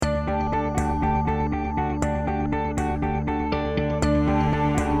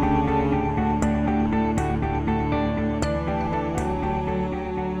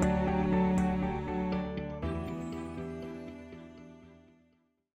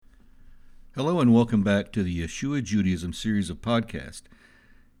Hello and welcome back to the Yeshua Judaism series of podcasts.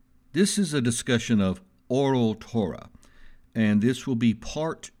 This is a discussion of oral Torah, and this will be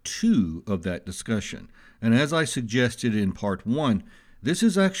part 2 of that discussion. And as I suggested in part 1, this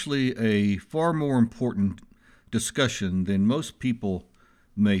is actually a far more important discussion than most people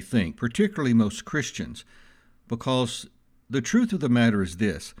may think, particularly most Christians, because the truth of the matter is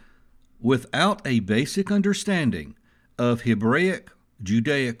this: without a basic understanding of Hebraic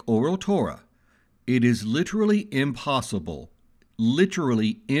Judaic oral Torah, it is literally impossible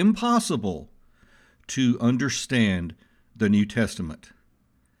to understand the New Testament.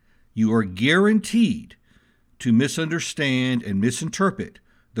 You are guaranteed to misunderstand and misinterpret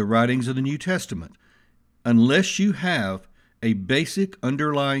the writings of the New Testament unless you have a basic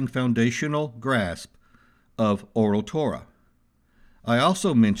underlying foundational grasp of oral Torah. I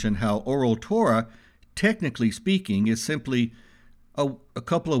also mentioned how oral Torah, technically speaking, is simply a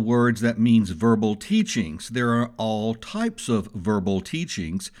couple of words that means verbal teachings. There are all types of verbal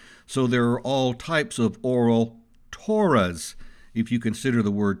teachings, so there are all types of oral Torahs, if you consider the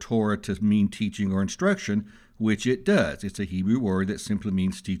word Torah to mean teaching or instruction, which it does. It's a Hebrew word that simply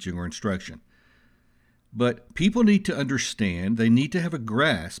means teaching or instruction. But people need to understand, they need to have a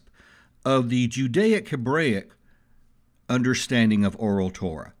grasp of the Judaic Hebraic understanding of oral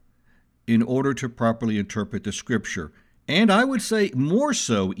Torah in order to properly interpret the Scripture. And I would say more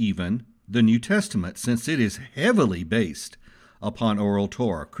so even the New Testament, since it is heavily based upon oral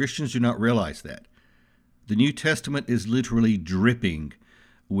Torah. Christians do not realize that. The New Testament is literally dripping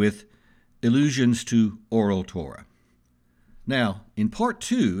with allusions to oral Torah. Now, in part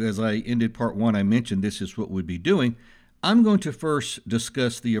 2, as I ended part 1, I mentioned this is what we'd be doing. I'm going to first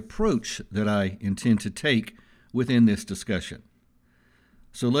discuss the approach that I intend to take within this discussion.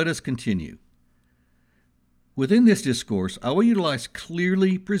 So let us continue. Within this discourse, I will utilize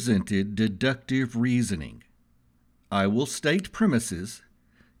clearly presented deductive reasoning. I will state premises,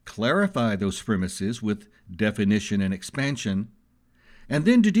 clarify those premises with definition and expansion, and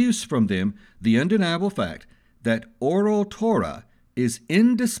then deduce from them the undeniable fact that oral Torah is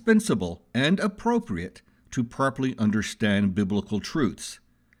indispensable and appropriate to properly understand biblical truths.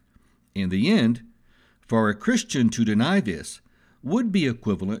 In the end, for a Christian to deny this would be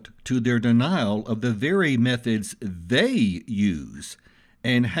equivalent to their denial of the very methods they use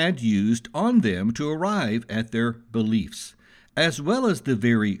and had used on them to arrive at their beliefs, as well as the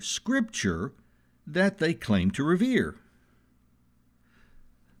very Scripture that they claim to revere.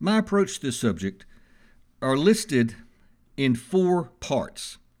 My approach to this subject are listed in 4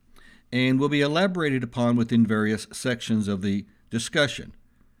 parts and will be elaborated upon within various sections of the discussion.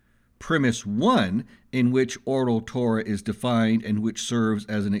 Premise 1, in which oral Torah is defined and which serves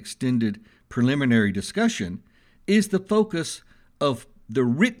as an extended preliminary discussion, is the focus of the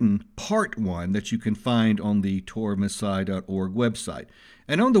written part 1 that you can find on the torahmessiah.org website.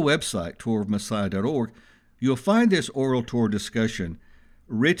 And on the website, torahmessiah.org, you'll find this oral Torah discussion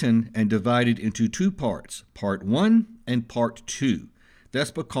written and divided into 2 parts, part 1 and part 2.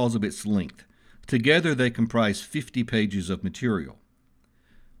 That's because of its length. Together they comprise 50 pages of material.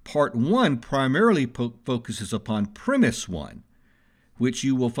 Part 1 primarily focuses upon premise 1, which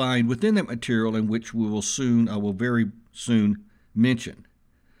you will find within that material and which I will very soon mention.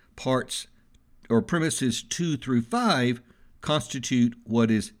 Premises 2 through 5 constitute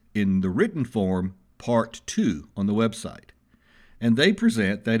what is in the written form part 2 on the website. And they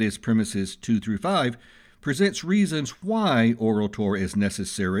present, that is premises 2 through 5, presents reasons why oral Torah is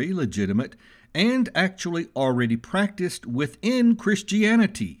necessary, legitimate, and actually already practiced within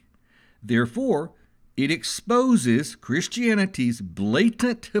Christianity. Therefore, it exposes Christianity's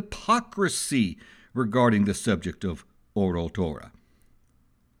blatant hypocrisy regarding the subject of oral Torah.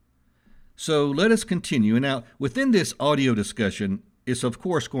 So let us continue. Now, within this audio discussion, it's of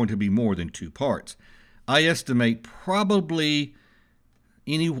course going to be more than 2 parts. I estimate probably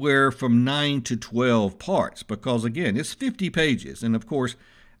anywhere from 9 to 12 parts because, again, it's 50 pages. And of course,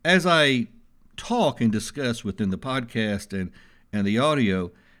 as I talk and discuss within the podcast and the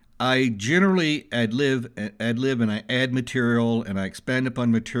audio, I generally ad-lib and I add material and I expand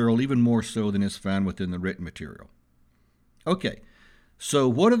upon material even more so than is found within the written material. Okay, so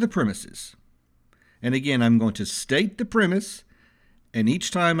what are the premises? And again, I'm going to state the premise, and each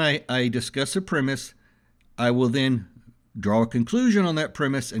time I discuss a premise, I will then draw a conclusion on that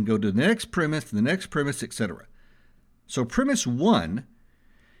premise and go to the next premise, etc. So premise 1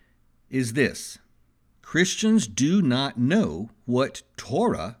 is this: Christians do not know what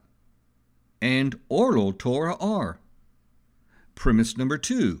Torah and oral Torah are. Premise number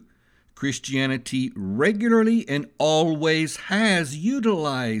 2: Christianity regularly and always has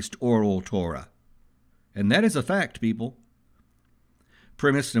utilized oral Torah. And that is a fact, people.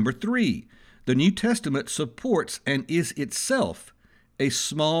 Premise number 3. The New Testament supports and is itself a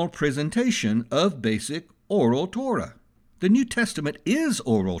small presentation of basic oral Torah. The New Testament is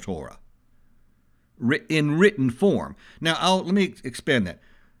oral Torah in written form. Now, let me expand that.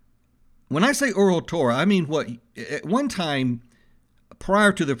 When I say oral Torah, I mean what at one time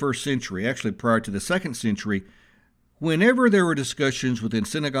prior to the first century, actually prior to the second century, whenever there were discussions within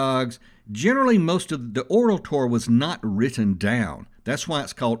synagogues, generally most of the oral Torah was not written down. That's why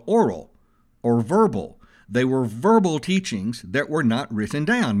it's called oral or verbal. They were verbal teachings that were not written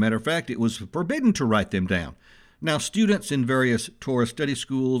down. Matter of fact, it was forbidden to write them down. Now, students in various Torah study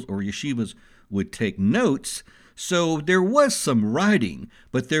schools or yeshivas would take notes, so there was some writing,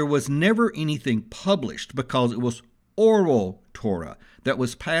 but there was never anything published because it was oral Torah that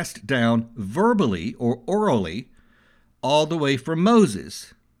was passed down verbally or orally all the way from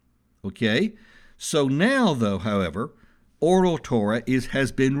Moses. Okay? So now, though, however, oral Torah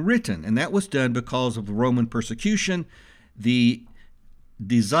has been written, and that was done because of Roman persecution, the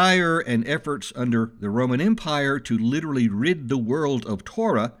desire and efforts under the Roman Empire to literally rid the world of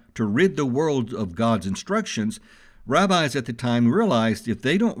Torah, to rid the world of God's instructions. Rabbis at the time realized if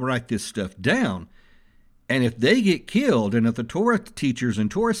they don't write this stuff down, and if they get killed, and if the Torah teachers and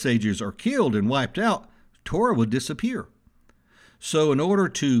Torah sages are killed and wiped out, Torah would disappear. So in order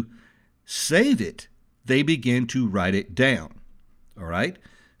to save it, they began to write it down. All right?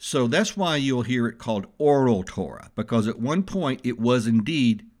 So that's why you'll hear it called oral Torah, because at one point it was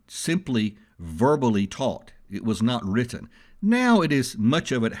indeed simply verbally taught. It was not written. Now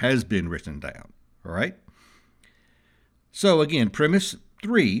much of it has been written down. All right? So again, premise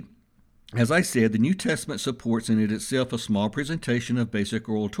 3, as I said, the New Testament supports in it itself a small presentation of basic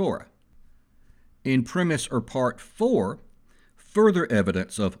oral Torah. In premise or part 4, further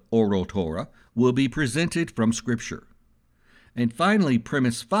evidence of oral Torah will be presented from Scripture. And finally,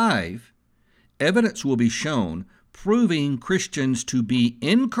 premise 5, evidence will be shown proving Christians to be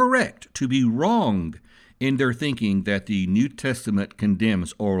incorrect, to be wrong in their thinking that the New Testament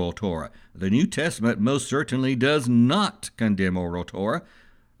condemns oral Torah. The New Testament most certainly does not condemn oral Torah.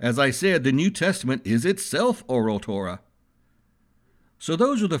 As I said, the New Testament is itself oral Torah. So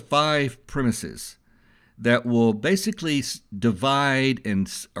those are the 5 premises that will basically divide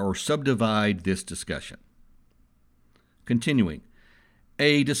or subdivide this discussion. Continuing,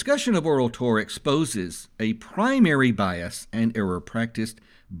 a discussion of oral Torah exposes a primary bias and error practiced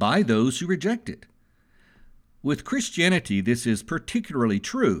by those who reject it. With Christianity, this is particularly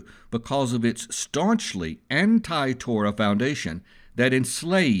true because of its staunchly anti-Torah foundation that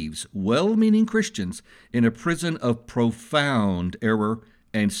enslaves well-meaning Christians in a prison of profound error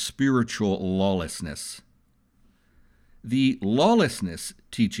and spiritual lawlessness. The lawlessness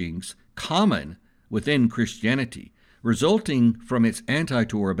teachings common within Christianity, resulting from its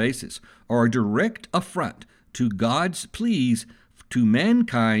anti-Torah basis, are a direct affront to God's pleas to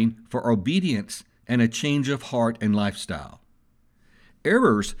mankind for obedience and a change of heart and lifestyle.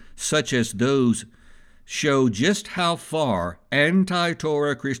 Errors such as those show just how far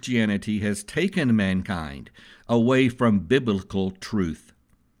anti-Torah Christianity has taken mankind away from biblical truth.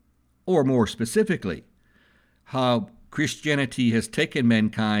 Or more specifically, how Christianity has taken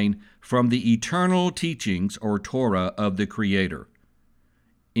mankind from the eternal teachings or Torah of the Creator.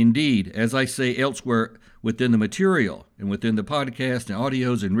 Indeed, as I say elsewhere within the material and within the podcast and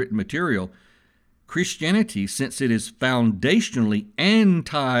audios and written material, Christianity, since it is foundationally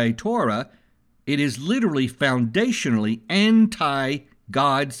anti-Torah, it is literally foundationally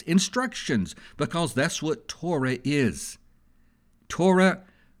anti-God's instructions, because that's what Torah is. Torah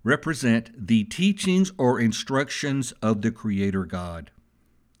represent the teachings or instructions of the Creator God.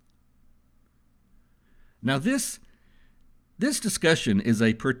 Now this discussion is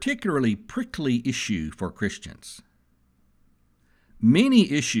a particularly prickly issue for Christians. Many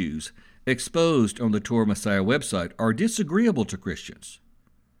issues exposed on the Torah Messiah website are disagreeable to Christians.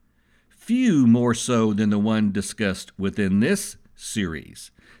 Few more so than the one discussed within this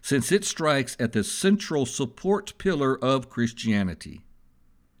series, since it strikes at the central support pillar of Christianity.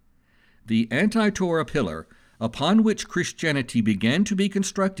 The anti-Torah pillar upon which Christianity began to be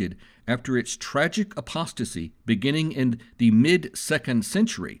constructed after its tragic apostasy beginning in the mid-2nd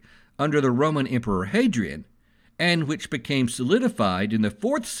century under the Roman Emperor Hadrian, and which became solidified in the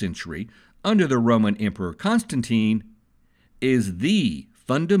 4th century under the Roman Emperor Constantine, is the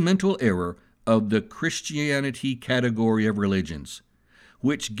fundamental error of the Christianity category of religions,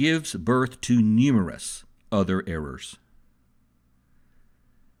 which gives birth to numerous other errors.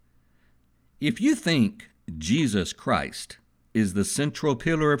 If you think Jesus Christ is the central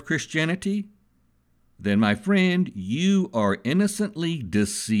pillar of Christianity, then, my friend, you are innocently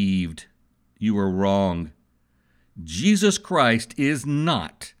deceived. You are wrong. Jesus Christ is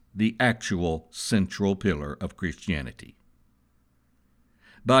not the actual central pillar of Christianity.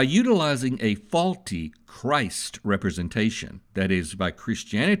 By utilizing a faulty Christ representation, that is, by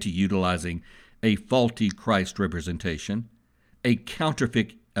Christianity utilizing a faulty Christ representation, a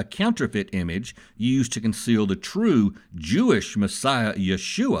counterfeit image used to conceal the true Jewish Messiah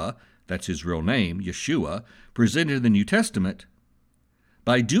Yeshua, that's his real name, Yeshua, presented in the New Testament,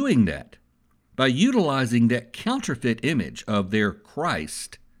 by doing that, by utilizing that counterfeit image of their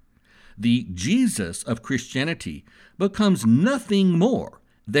Christ, the Jesus of Christianity becomes nothing more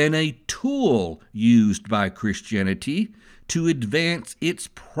than a tool used by Christianity to advance its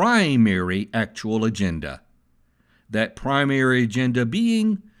primary actual agenda. That primary agenda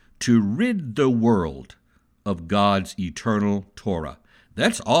being to rid the world of God's eternal Torah.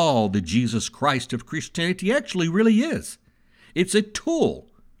 That's all the Jesus Christ of Christianity actually really is. It's a tool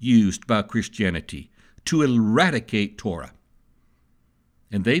used by Christianity to eradicate Torah.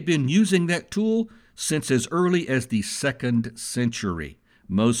 And they've been using that tool since as early as the 2nd century,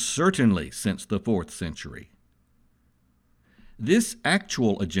 most certainly since the 4th century. This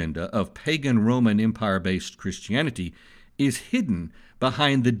actual agenda of pagan Roman Empire-based Christianity is hidden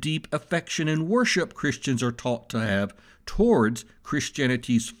behind the deep affection and worship Christians are taught to have towards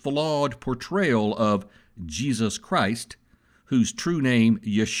Christianity's flawed portrayal of Jesus Christ, whose true name,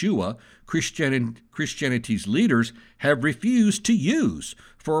 Yeshua, Christianity's leaders have refused to use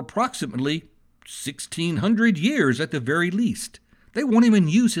for approximately 1,600 years at the very least. They won't even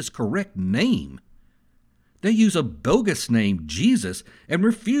use his correct name. They use a bogus name, Jesus, and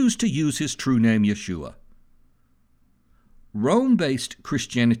refuse to use his true name, Yeshua. Rome-based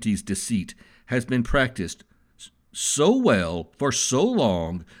Christianity's deceit has been practiced so well for so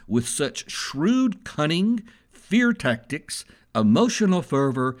long with such shrewd cunning, fear tactics, emotional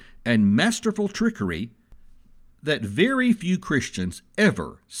fervor, and masterful trickery that very few Christians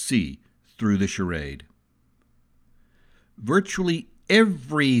ever see through the charade. Virtually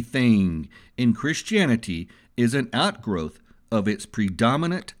everything in Christianity is an outgrowth of its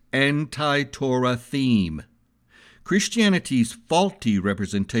predominant anti-Torah theme. Christianity's faulty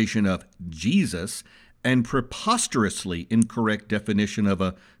representation of Jesus and preposterously incorrect definition of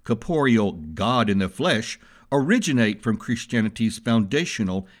a corporeal God in the flesh originate from Christianity's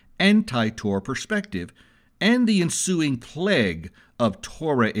foundational anti-Torah perspective and the ensuing plague of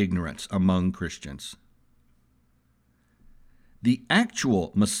Torah ignorance among Christians. The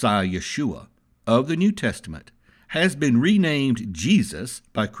actual Messiah Yeshua of the New Testament has been renamed Jesus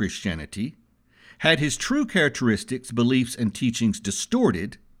by Christianity, had his true characteristics, beliefs, and teachings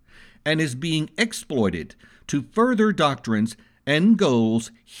distorted, and is being exploited to further doctrines and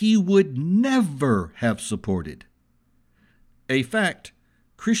goals he would never have supported. A fact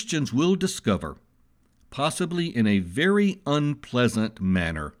Christians will discover, possibly in a very unpleasant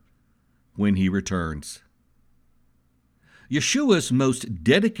manner, when he returns. Yeshua's most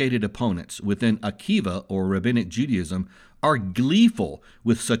dedicated opponents within Akiva or Rabbinic Judaism are gleeful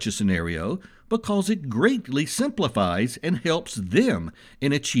with such a scenario because it greatly simplifies and helps them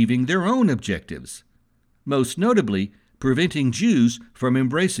in achieving their own objectives, most notably preventing Jews from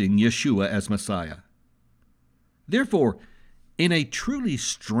embracing Yeshua as Messiah. Therefore, in a truly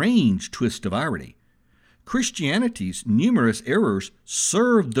strange twist of irony, Christianity's numerous errors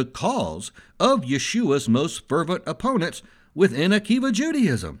serve the cause of Yeshua's most fervent opponents within Akiva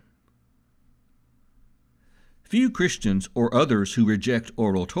Judaism. Few Christians or others who reject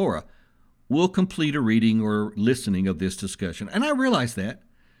oral Torah will complete a reading or listening of this discussion. And I realize that.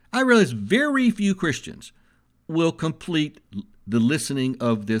 I realize very few Christians will complete the listening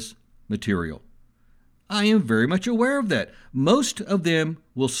of this material. I am very much aware of that. Most of them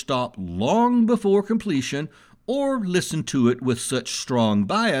will stop long before completion or listen to it with such strong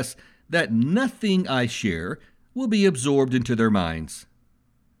bias that nothing I share will be absorbed into their minds.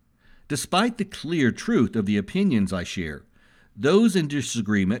 Despite the clear truth of the opinions I share, those in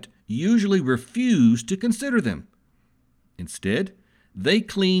disagreement usually refuse to consider them. Instead, they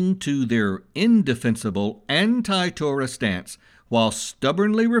cling to their indefensible anti-Torah stance while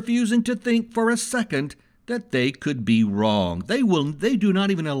stubbornly refusing to think for a second that they could be wrong. They do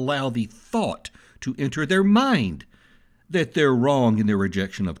not even allow the thought to enter their mind that they're wrong in their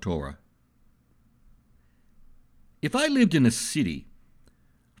rejection of Torah. If I lived in a city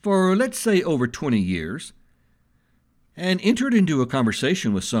for, let's say, over 20 years, and entered into a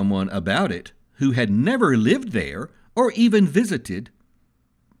conversation with someone about it who had never lived there or even visited,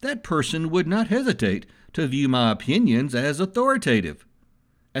 that person would not hesitate to view my opinions as authoritative.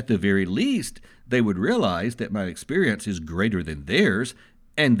 At the very least, they would realize that my experience is greater than theirs,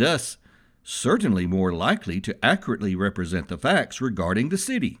 and thus certainly more likely to accurately represent the facts regarding the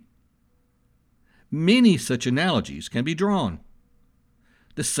city. Many such analogies can be drawn.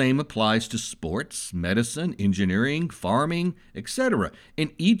 The same applies to sports, medicine, engineering, farming, etc.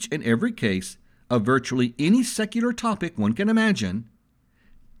 In each and every case of virtually any secular topic one can imagine,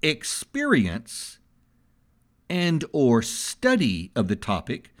 experience and or study of the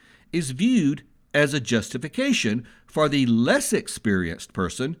topic is viewed as a justification for the less experienced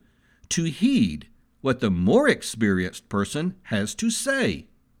person to heed what the more experienced person has to say.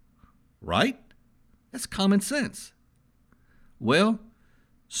 Right? That's common sense. Well,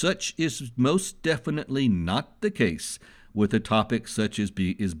 such is most definitely not the case with a topic such as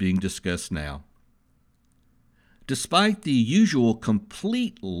is being discussed now. Despite the usual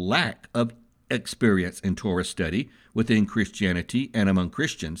complete lack of experience in Torah study within Christianity and among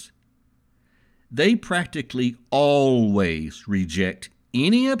Christians, they practically always reject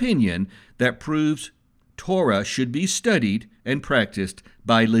any opinion that proves Torah should be studied and practiced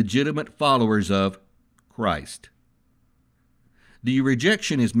by legitimate followers of Christ. The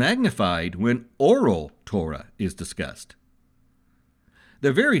rejection is magnified when oral Torah is discussed.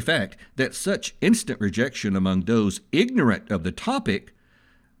 The very fact that such instant rejection among those ignorant of the topic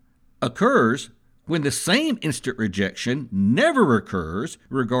occurs when the same instant rejection never occurs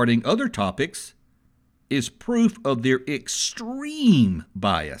regarding other topics is proof of their extreme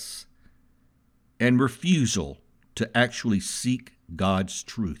bias and refusal to actually seek God's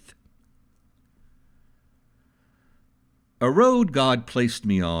truth. A road God placed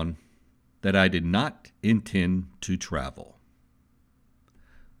me on that I did not intend to travel.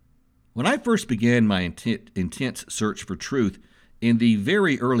 When I first began my intense search for truth in the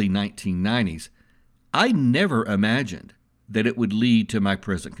very early 1990s, I never imagined that it would lead to my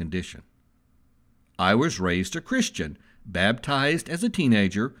present condition. I was raised a Christian, baptized as a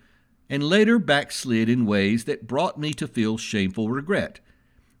teenager, and later backslid in ways that brought me to feel shameful regret.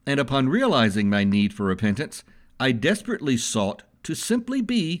 And upon realizing my need for repentance, I desperately sought to simply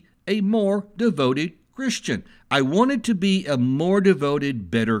be a more devoted Christian. I wanted to be a more devoted,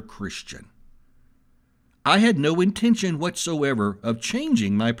 better Christian. I had no intention whatsoever of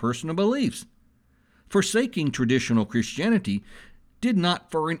changing my personal beliefs. Forsaking traditional Christianity did not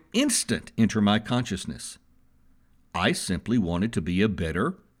for an instant enter my consciousness. I simply wanted to be a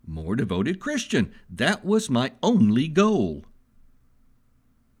better, more devoted Christian. That was my only goal.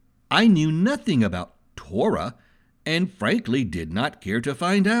 I knew nothing about Torah and frankly did not care to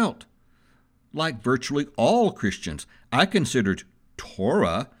find out. Like virtually all Christians, I considered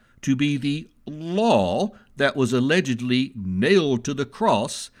Torah to be the law that was allegedly nailed to the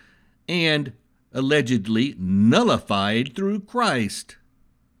cross and allegedly nullified through Christ.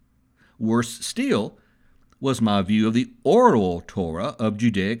 Worse still was my view of the oral Torah of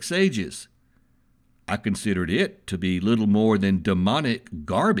Judaic sages. I considered it to be little more than demonic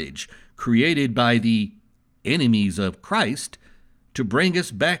garbage created by the enemies of Christ to bring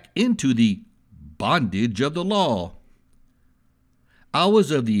us back into the bondage of the law. I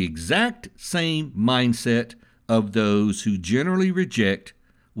was of the exact same mindset of those who generally reject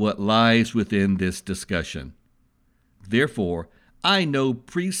what lies within this discussion. Therefore, I know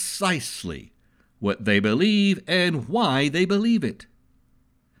precisely what they believe and why they believe it.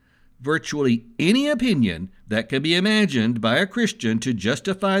 Virtually any opinion that can be imagined by a Christian to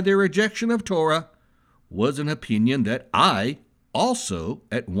justify their rejection of Torah was an opinion that I also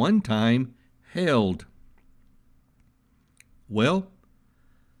at one time held. Well,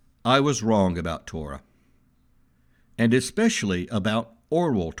 I was wrong about Torah, and especially about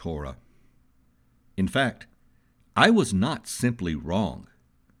oral Torah. In fact, I was not simply wrong.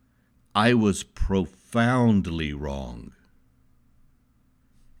 I was profoundly wrong.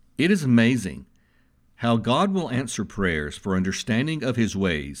 It is amazing how God will answer prayers for understanding of His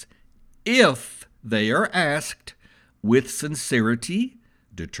ways if they are asked with sincerity,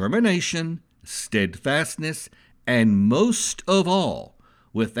 determination, steadfastness, and most of all,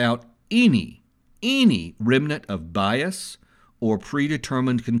 without any remnant of bias or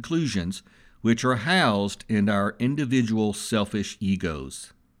predetermined conclusions which are housed in our individual selfish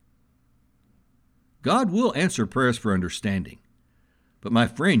egos. God will answer prayers for understanding. But my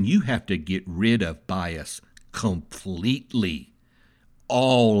friend, you have to get rid of bias completely.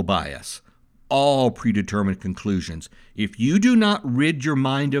 All bias, all predetermined conclusions. If you do not rid your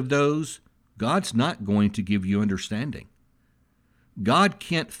mind of those, God's not going to give you understanding. God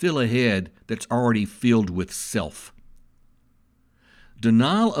can't fill a head that's already filled with self.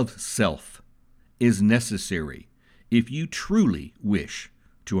 Denial of self is necessary if you truly wish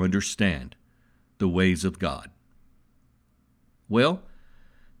to understand the ways of God. Well,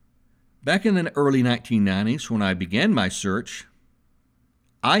 back in the early 1990s when I began my search,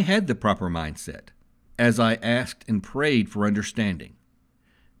 I had the proper mindset as I asked and prayed for understanding.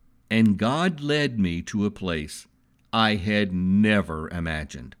 And God led me to a place I had never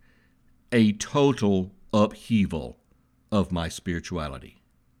imagined, a total upheaval of my spirituality.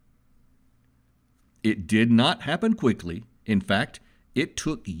 It did not happen quickly. In fact, it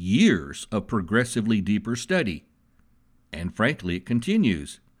took years of progressively deeper study. And frankly, it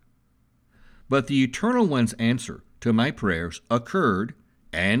continues. But the Eternal One's answer to my prayers occurred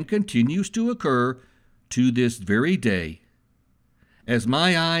and continues to occur to this very day as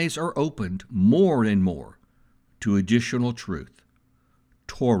my eyes are opened more and more to additional truth,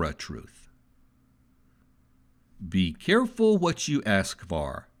 Torah truth. Be careful what you ask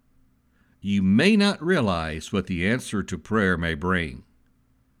for. You may not realize what the answer to prayer may bring.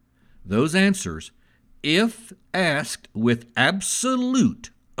 Those answers, if asked with absolute,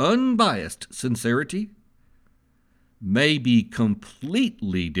 unbiased sincerity, may be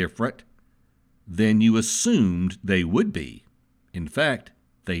completely different than you assumed they would be. In fact,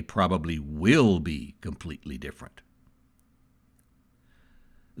 they probably will be completely different.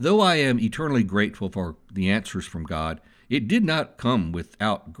 Though I am eternally grateful for the answers from God, it did not come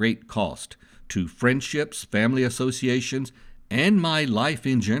without great cost to friendships, family associations, and my life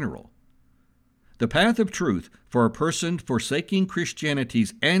in general. The path of truth for a person forsaking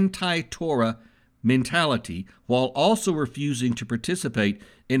Christianity's anti-Torah mentality while also refusing to participate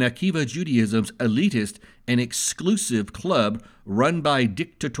in Akiva Judaism's elitist and exclusive club run by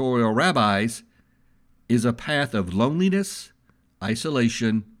dictatorial rabbis is a path of loneliness,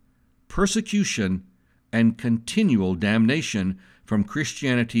 isolation, persecution, and continual damnation from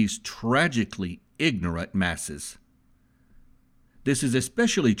Christianity's tragically ignorant masses. This is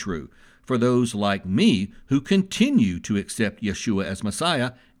especially true for those like me who continue to accept Yeshua as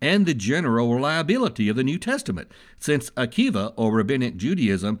Messiah and the general reliability of the New Testament, since Akiva, or Rabbinic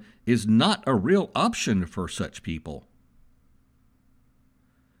Judaism, is not a real option for such people.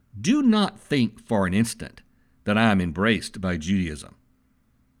 Do not think for an instant that I am embraced by Judaism,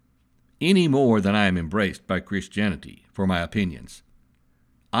 any more than I am embraced by Christianity for my opinions.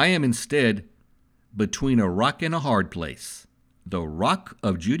 I am instead between a rock and a hard place, the rock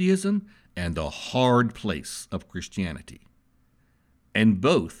of Judaism and the hard place of Christianity. And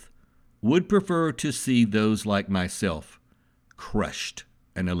both would prefer to see those like myself crushed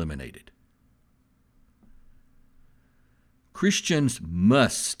and eliminated. Christians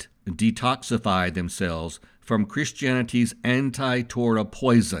must detoxify themselves from Christianity's anti-Torah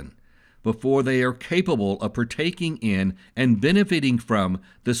poison before they are capable of partaking in and benefiting from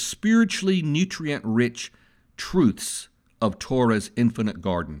the spiritually nutrient-rich truths of Torah's infinite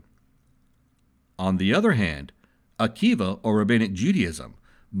garden. On the other hand, Akiva, or Rabbinic Judaism,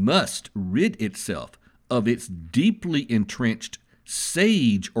 must rid itself of its deeply entrenched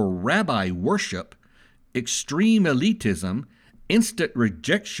sage or rabbi worship, extreme elitism, instant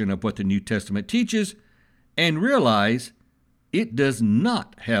rejection of what the New Testament teaches, and realize it does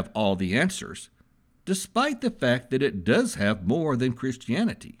not have all the answers, despite the fact that it does have more than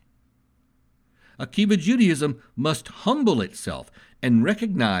Christianity. Akiva Judaism must humble itself and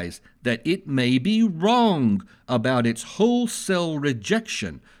recognize that it may be wrong about its wholesale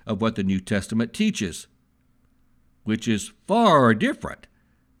rejection of what the New Testament teaches, which is far different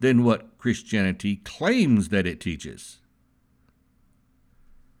than what Christianity claims that it teaches.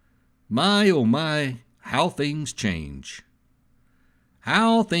 My, oh my, how things change.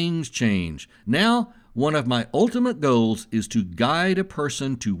 How things change. Now, one of my ultimate goals is to guide a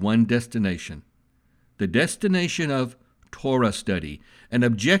person to one destination, the destination of Torah study, an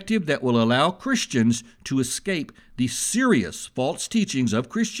objective that will allow Christians to escape the serious false teachings of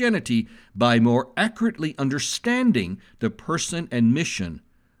Christianity by more accurately understanding the person and mission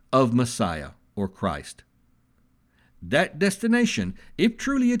of Messiah or Christ. That destination, if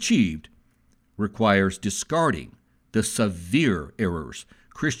truly achieved, requires discarding the severe errors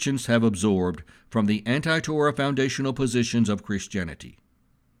Christians have absorbed from the anti-Torah foundational positions of Christianity.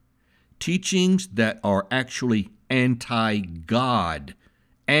 Teachings that are actually anti-God.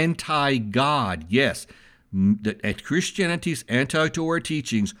 Anti-God, yes. Christianity's anti-Torah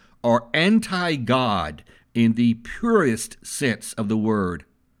teachings are anti-God in the purest sense of the word.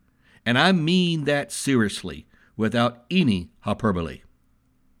 And I mean that seriously, without any hyperbole.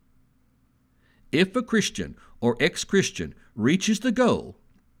 If a Christian or ex-Christian reaches the goal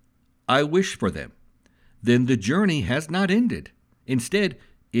I wish for them, then the journey has not ended. Instead,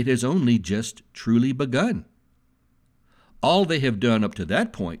 it has only just truly begun. All they have done up to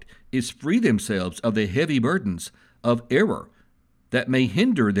that point is free themselves of the heavy burdens of error that may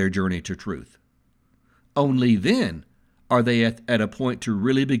hinder their journey to truth. Only then are they at a point to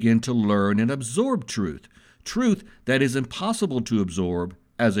really begin to learn and absorb truth that is impossible to absorb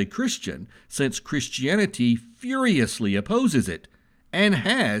as a Christian, since Christianity furiously opposes it and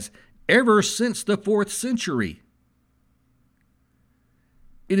has ever since the 4th century.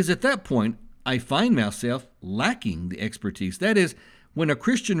 It is at that point I find myself lacking the expertise. That is, when a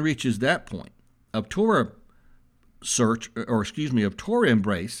Christian reaches that point of Torah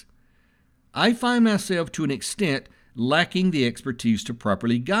embrace, I find myself to an extent lacking the expertise to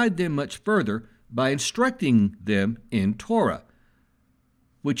properly guide them much further by instructing them in Torah,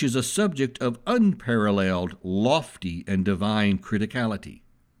 which is a subject of unparalleled, lofty, and divine criticality.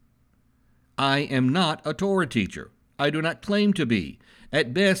 I am not a Torah teacher. I do not claim to be.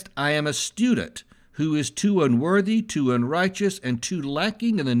 At best, I am a student who is too unworthy, too unrighteous, and too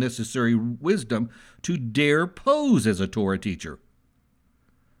lacking in the necessary wisdom to dare pose as a Torah teacher.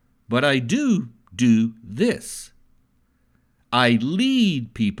 But I do this. I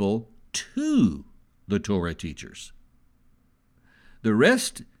lead people to the Torah teachers. The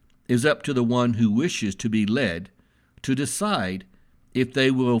rest is up to the one who wishes to be led to decide if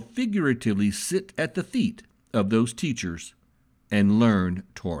they will figuratively sit at the feet of those teachers and learn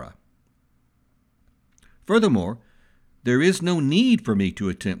Torah. Furthermore, there is no need for me to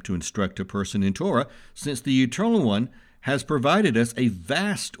attempt to instruct a person in Torah, since the Eternal One has provided us a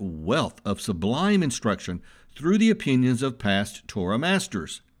vast wealth of sublime instruction through the opinions of past Torah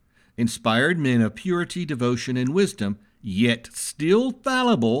masters, inspired men of purity, devotion, and wisdom, yet still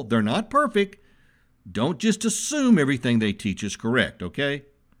fallible. They're not perfect. Don't just assume everything they teach is correct, okay?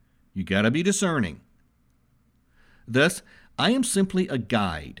 You got to be discerning. Thus, I am simply a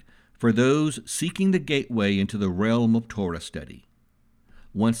guide for those seeking the gateway into the realm of Torah study.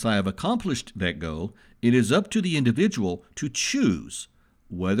 Once I have accomplished that goal, it is up to the individual to choose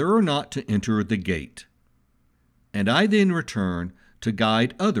whether or not to enter the gate. And I then return to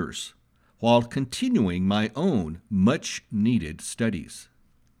guide others while continuing my own much-needed studies.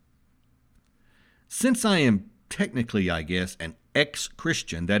 Since I am technically, I guess, an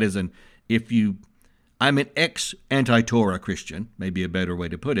ex-Christian, that is, I'm an ex-anti-Torah Christian, maybe a better way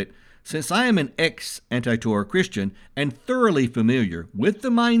to put it. Since I am an ex-anti-Torah Christian and thoroughly familiar with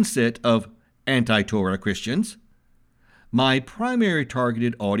the mindset of anti-Torah Christians, my primary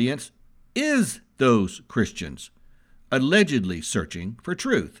targeted audience is those Christians allegedly searching for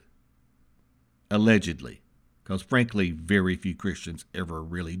truth. Allegedly, because frankly, very few Christians ever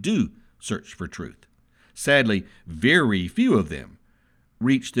really do search for truth. Sadly, very few of them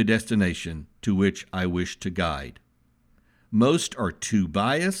reach the destination to which I wish to guide. Most are too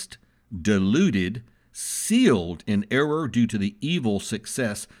biased, deluded, sealed in error due to the evil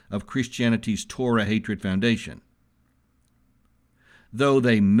success of Christianity's Torah hatred foundation. Though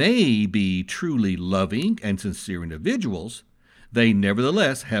they may be truly loving and sincere individuals, they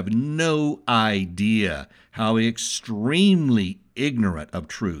nevertheless have no idea how extremely ignorant of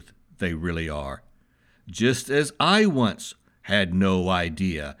truth they really are, just as I once had no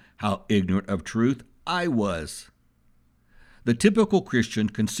idea how ignorant of truth I was. The typical Christian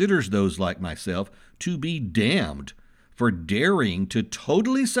considers those like myself to be damned for daring to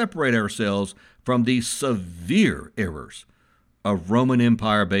totally separate ourselves from the severe errors of Roman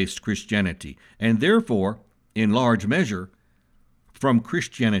Empire-based Christianity, and therefore, in large measure, from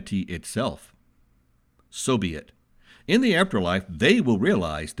Christianity itself. So be it. In the afterlife, they will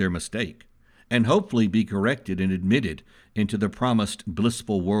realize their mistake and hopefully be corrected and admitted into the promised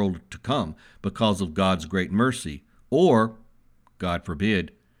blissful world to come because of God's great mercy, or, God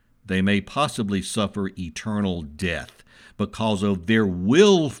forbid, they may possibly suffer eternal death because of their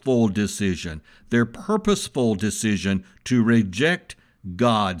willful decision, their purposeful decision to reject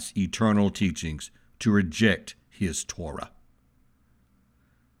God's eternal teachings, to reject His Torah.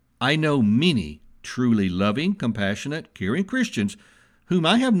 I know many truly loving, compassionate, caring Christians whom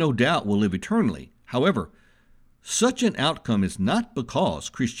I have no doubt will live eternally. However, such an outcome is not because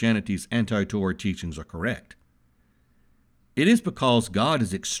Christianity's anti-Torah teachings are correct. It is because God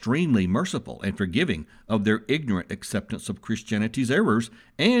is extremely merciful and forgiving of their ignorant acceptance of Christianity's errors,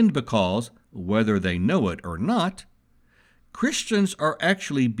 and because, whether they know it or not, Christians are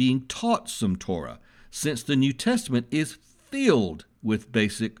actually being taught some Torah, since the New Testament is filled with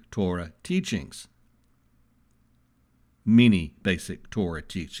basic Torah teachings. Many basic Torah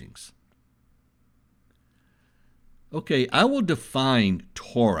teachings. Okay, I will define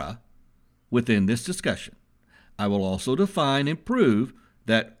Torah within this discussion. I will also define and prove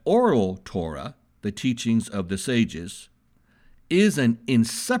that oral Torah, the teachings of the sages, is an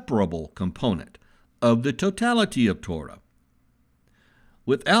inseparable component of the totality of Torah.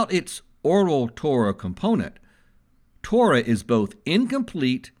 Without its oral Torah component, Torah is both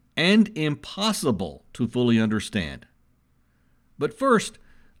incomplete and impossible to fully understand. But first,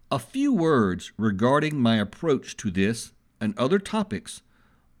 a few words regarding my approach to this and other topics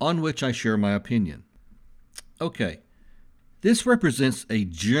on which I share my opinion. Okay, this represents a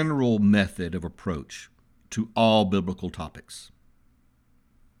general method of approach to all biblical topics.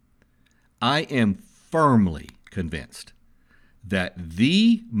 I am firmly convinced that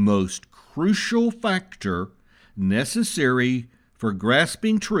the most crucial factor necessary for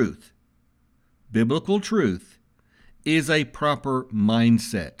grasping truth, biblical truth, is a proper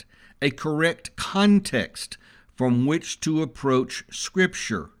mindset, a correct context from which to approach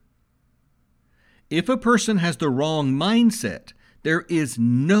Scripture. If a person has the wrong mindset, there is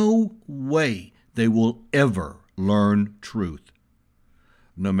no way they will ever learn truth.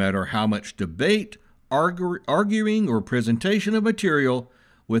 No matter how much debate, arguing, or presentation of material,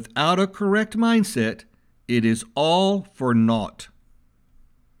 without a correct mindset, it is all for naught.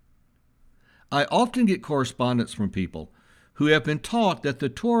 I often get correspondence from people who have been taught that the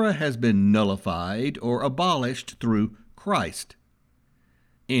Torah has been nullified or abolished through Christ.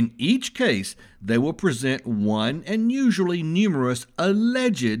 In each case, they will present one and usually numerous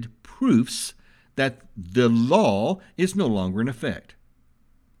alleged proofs that the law is no longer in effect.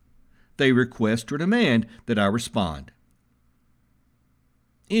 They request or demand that I respond.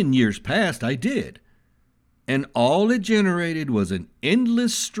 In years past, I did, and all it generated was an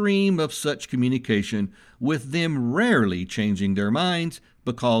endless stream of such communication, with them rarely changing their minds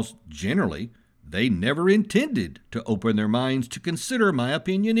because, generally, they never intended to open their minds to consider my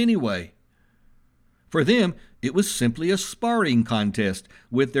opinion anyway. For them, it was simply a sparring contest,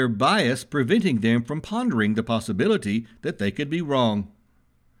 with their bias preventing them from pondering the possibility that they could be wrong.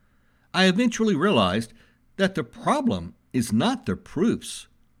 I eventually realized that the problem is not the proofs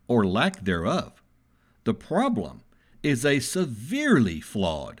or lack thereof. The problem is a severely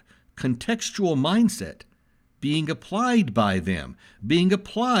flawed contextual mindset being applied by them, being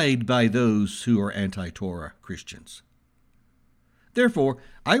applied by those who are anti-Torah Christians. Therefore,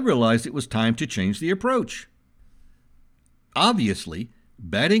 I realized it was time to change the approach. Obviously,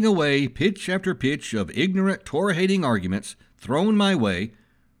 batting away pitch after pitch of ignorant Torah-hating arguments thrown my way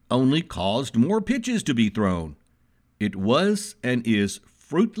only caused more pitches to be thrown. It was and is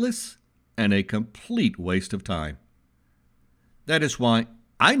fruitless and a complete waste of time. That is why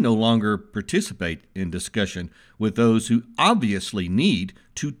I no longer participate in discussion with those who obviously need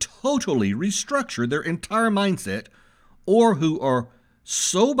to totally restructure their entire mindset, or who are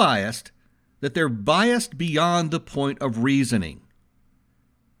so biased that they're biased beyond the point of reasoning.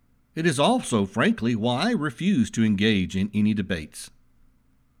 It is also, frankly, why I refuse to engage in any debates.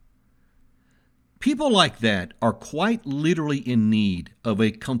 People like that are quite literally in need of a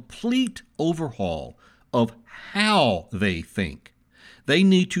complete overhaul of how they think. They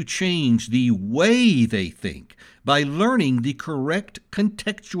need to change the way they think by learning the correct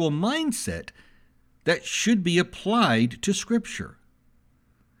contextual mindset that should be applied to Scripture.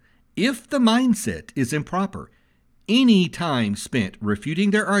 If the mindset is improper, any time spent refuting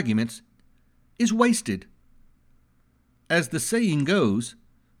their arguments is wasted. As the saying goes,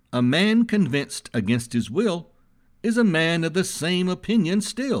 a man convinced against his will is a man of the same opinion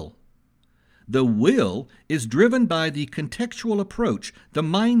still. The will is driven by the contextual approach, the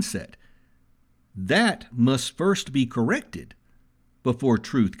mindset. That must first be corrected before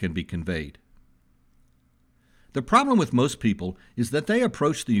truth can be conveyed. The problem with most people is that they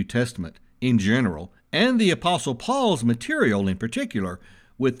approach the New Testament in general, and the Apostle Paul's material in particular,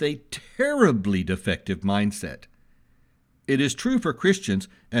 with a terribly defective mindset. It is true for Christians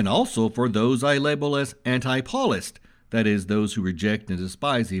and also for those I label as anti-Paulist, that is, those who reject and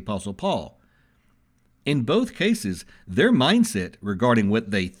despise the Apostle Paul. In both cases, their mindset regarding what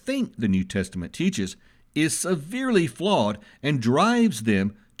they think the New Testament teaches is severely flawed and drives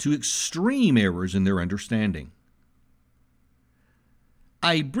them to extreme errors in their understanding.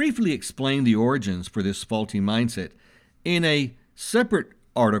 I briefly explained the origins for this faulty mindset in a separate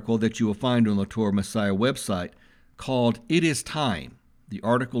article that you will find on the Torah Messiah website called It Is Time. The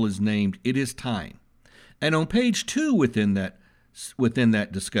article is named It Is Time. And on page 2 within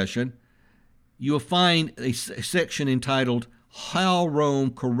that discussion, you will find a section entitled How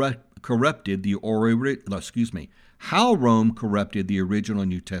Rome Corrupted the Original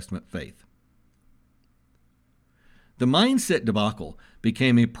New Testament Faith. The mindset debacle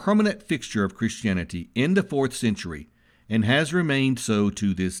became a permanent fixture of Christianity in the 4th century and has remained so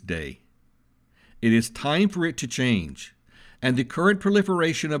to this day. It is time for it to change, and the current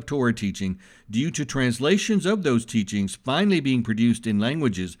proliferation of Torah teaching, due to translations of those teachings finally being produced in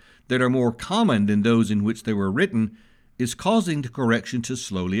languages that are more common than those in which they were written, is causing the correction to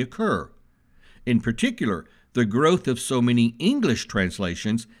slowly occur. In particular, the growth of so many English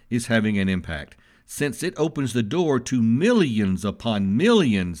translations is having an impact, since it opens the door to millions upon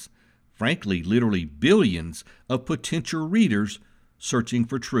millions, frankly, literally billions, of potential readers searching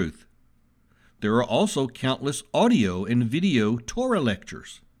for truth. There are also countless audio and video Torah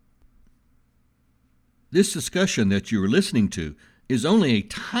lectures. This discussion that you are listening to is only a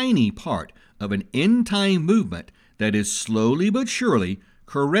tiny part of an end-time movement that is slowly but surely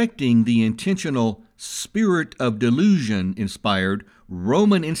correcting the intentional spirit of delusion-inspired,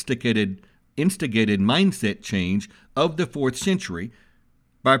 Roman-instigated mindset change of the 4th century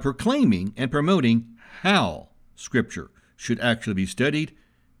by proclaiming and promoting how Scripture should actually be studied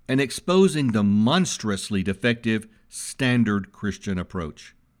and exposing the monstrously defective standard Christian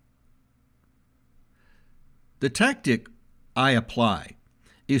approach. The tactic I apply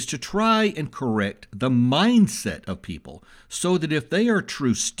is to try and correct the mindset of people so that if they are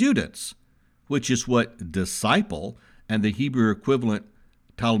true students, which is what disciple and the Hebrew equivalent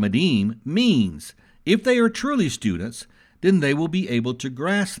Talmidim means, if they are truly students, then they will be able to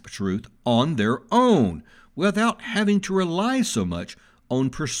grasp truth on their own without having to rely so much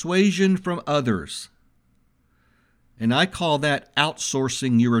on persuasion from others. And I call that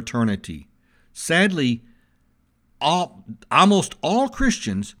outsourcing your eternity. Sadly, almost all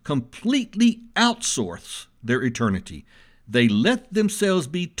Christians completely outsource their eternity. They let themselves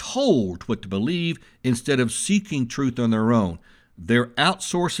be told what to believe instead of seeking truth on their own. They're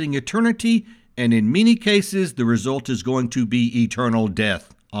outsourcing eternity, and in many cases, the result is going to be eternal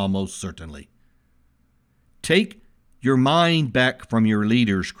death, almost certainly. Take your mind back from your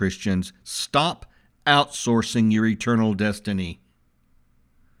leaders, Christians. Stop outsourcing your eternal destiny.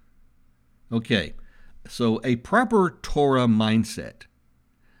 Okay, so a proper Torah mindset,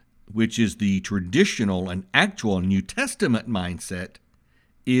 which is the traditional and actual New Testament mindset,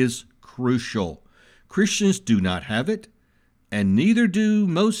 is crucial. Christians do not have it, and neither do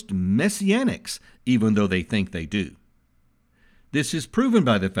most Messianics, even though they think they do. This is proven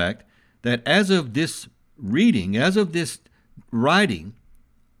by the fact that as of this writing,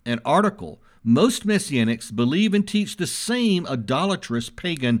 an article, most Messianics believe and teach the same idolatrous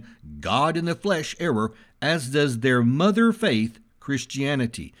pagan God in the flesh error as does their mother faith,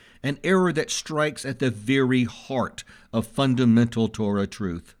 Christianity, an error that strikes at the very heart of fundamental Torah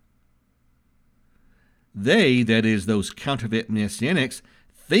truth. They, that is, those counterfeit Messianics,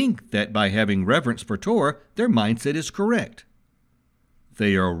 think that by having reverence for Torah, their mindset is correct.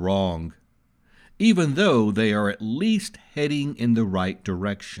 They are wrong, even though they are at least heading in the right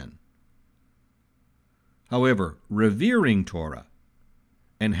direction. However, revering Torah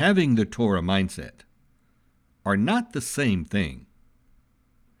and having the Torah mindset are not the same thing.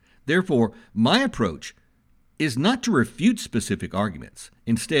 Therefore, my approach is not to refute specific arguments.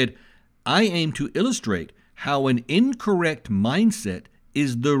 Instead, I aim to illustrate how an incorrect mindset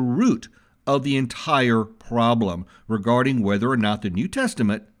is the root of the entire problem regarding whether or not the New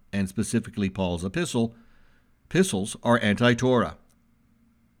Testament, and specifically Paul's epistles, are anti-Torah.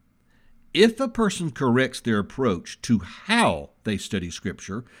 If a person corrects their approach to how they study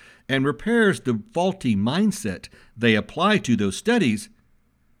Scripture and repairs the faulty mindset they apply to those studies,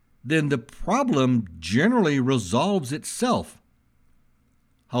 then the problem generally resolves itself.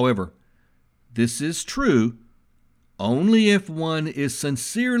 However, this is true only if one is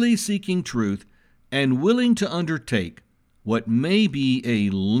sincerely seeking truth and willing to undertake what may be a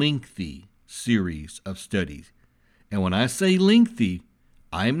lengthy series of studies. And when I say lengthy,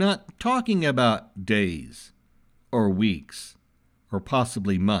 I'm not talking about days or weeks or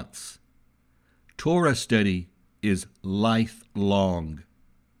possibly months. Torah study is lifelong.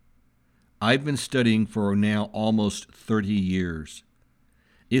 I've been studying for now almost 30 years.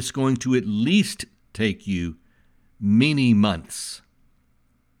 It's going to at least take you many months.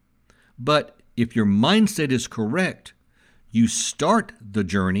 But if your mindset is correct, you start the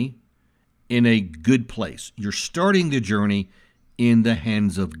journey in a good place. You're starting the journey in the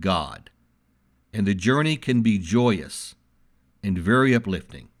hands of God. And the journey can be joyous and very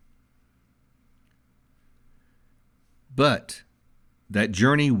uplifting. But that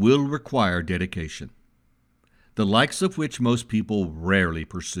journey will require dedication, the likes of which most people rarely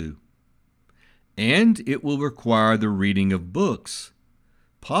pursue. And it will require the reading of books,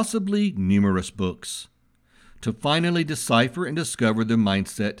 possibly numerous books, to finally decipher and discover the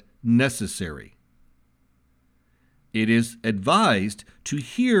mindset necessary. It is advised to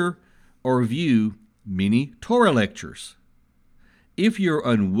hear or view many Torah lectures. If you're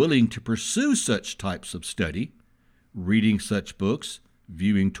unwilling to pursue such types of study, reading such books,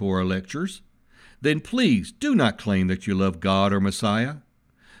 viewing Torah lectures, then please do not claim that you love God or Messiah.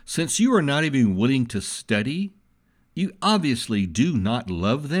 Since you are not even willing to study, you obviously do not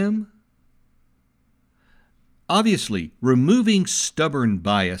love them. Obviously, removing stubborn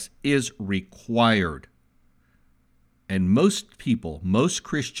bias is required. And most people, most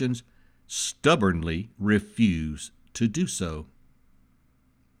Christians, stubbornly refuse to do so.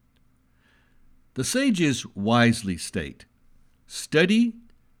 The sages wisely state, study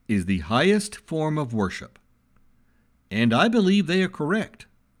is the highest form of worship. And I believe they are correct.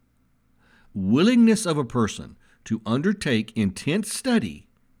 Willingness of a person to undertake intense study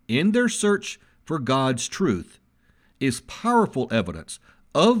in their search for God's truth is powerful evidence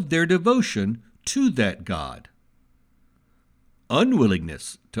of their devotion to that God.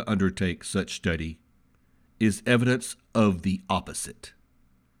 Unwillingness to undertake such study is evidence of the opposite,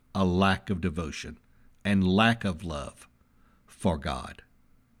 a lack of devotion and lack of love for God.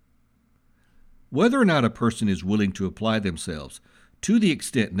 Whether or not a person is willing to apply themselves to the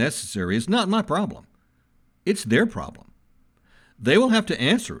extent necessary is not my problem. It's their problem. They will have to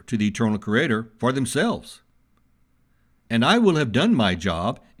answer to the eternal Creator for themselves. And I will have done my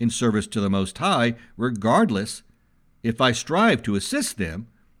job in service to the Most High regardless if I strive to assist them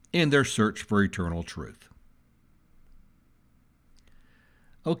in their search for eternal truth.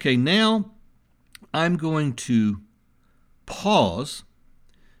 Okay, now I'm going to pause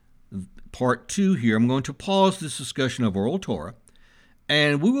part 2 here. I'm going to pause this discussion of Oral Torah,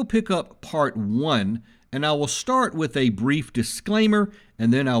 and we will pick up part 1, and I will start with a brief disclaimer,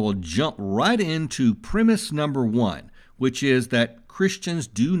 and then I will jump right into premise number 1, which is that Christians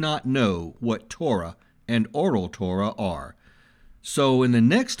do not know what Torah and Oral Torah are. So in the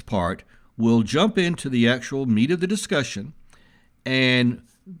next part, we'll jump into the actual meat of the discussion, and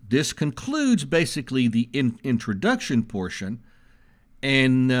this concludes basically the introduction portion.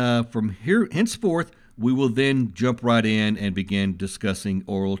 And from here henceforth, we will then jump right in and begin discussing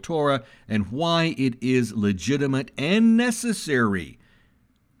Oral Torah and why it is legitimate and necessary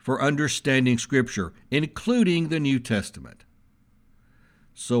for understanding Scripture, including the New Testament.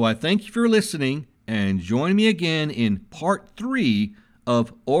 So I thank you for listening, and join me again in part 3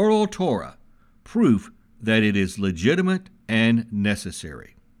 of Oral Torah, proof that it is legitimate and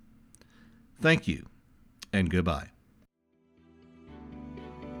necessary. Thank you, and goodbye.